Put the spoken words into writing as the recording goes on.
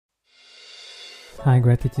Hi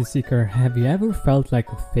Gratitude Seeker, have you ever felt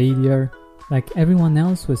like a failure? Like everyone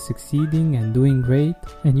else was succeeding and doing great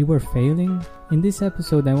and you were failing? In this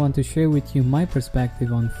episode I want to share with you my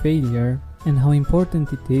perspective on failure and how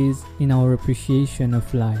important it is in our appreciation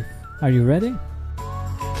of life. Are you ready?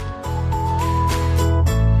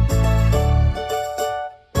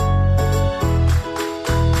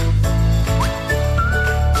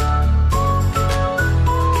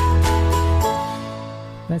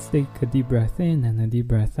 Let's take a deep breath in and a deep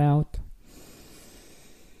breath out.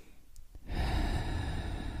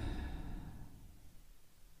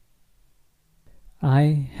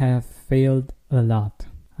 I have failed a lot.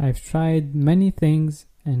 I've tried many things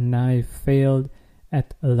and I've failed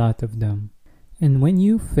at a lot of them. And when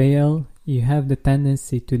you fail, you have the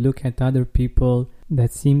tendency to look at other people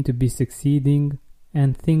that seem to be succeeding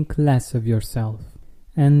and think less of yourself.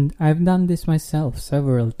 And I've done this myself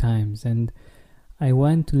several times, and I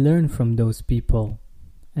went to learn from those people,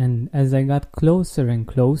 and as I got closer and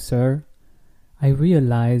closer, I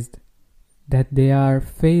realized that they are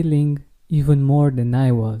failing even more than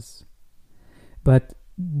I was. But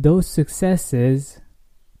those successes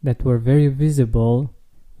that were very visible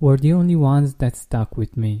were the only ones that stuck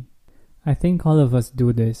with me. I think all of us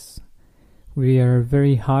do this. We are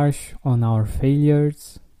very harsh on our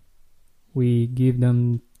failures. We give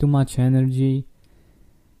them too much energy.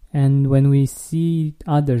 And when we see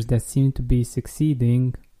others that seem to be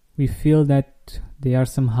succeeding, we feel that they are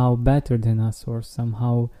somehow better than us or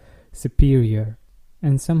somehow superior.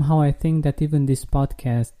 And somehow I think that even this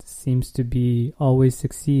podcast seems to be always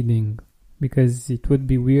succeeding, because it would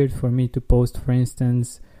be weird for me to post, for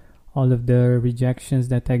instance, all of the rejections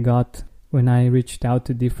that I got when I reached out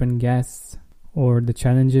to different guests, or the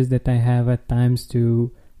challenges that I have at times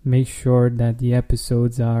to make sure that the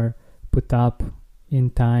episodes are put up in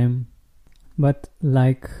time. But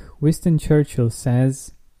like Winston Churchill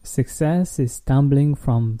says, success is stumbling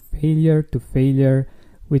from failure to failure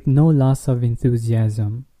with no loss of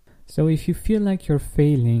enthusiasm. So if you feel like you're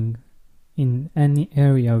failing in any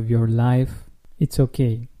area of your life, it's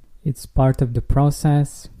okay. It's part of the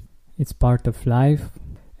process, it's part of life,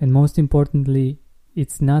 and most importantly,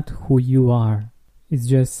 it's not who you are. It's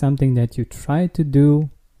just something that you try to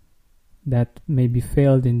do that maybe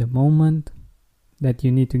failed in the moment, that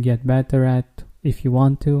you need to get better at if you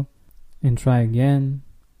want to, and try again,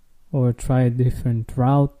 or try a different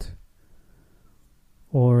route,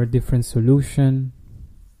 or a different solution.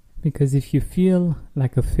 Because if you feel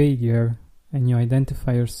like a failure and you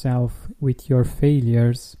identify yourself with your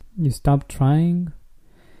failures, you stop trying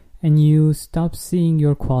and you stop seeing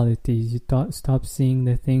your qualities. You stop seeing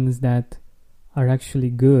the things that are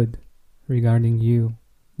actually good regarding you,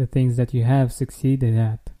 the things that you have succeeded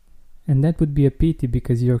at. And that would be a pity,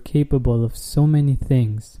 because you're capable of so many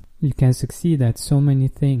things. You can succeed at so many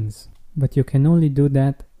things, but you can only do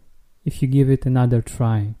that if you give it another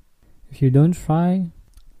try. If you don't try,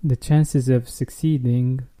 the chances of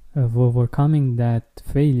succeeding, of overcoming that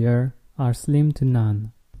failure, are slim to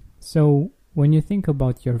none. So when you think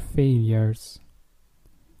about your failures,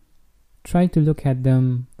 try to look at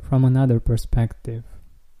them from another perspective.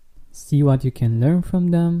 See what you can learn from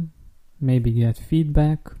them, maybe get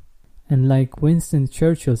feedback. And like Winston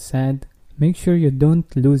Churchill said, make sure you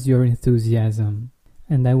don't lose your enthusiasm.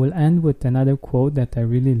 And I will end with another quote that I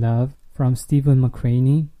really love from Stephen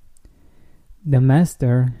McCraney. The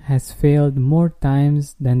master has failed more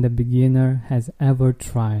times than the beginner has ever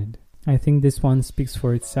tried. I think this one speaks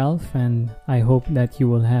for itself, and I hope that you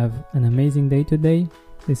will have an amazing day today.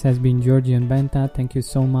 This has been Georgian Benta. Thank you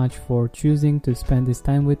so much for choosing to spend this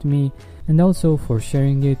time with me, and also for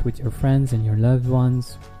sharing it with your friends and your loved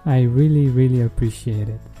ones. I really appreciate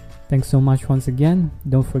it. Thanks so much once again.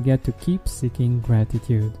 Don't forget to keep seeking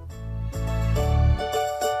gratitude.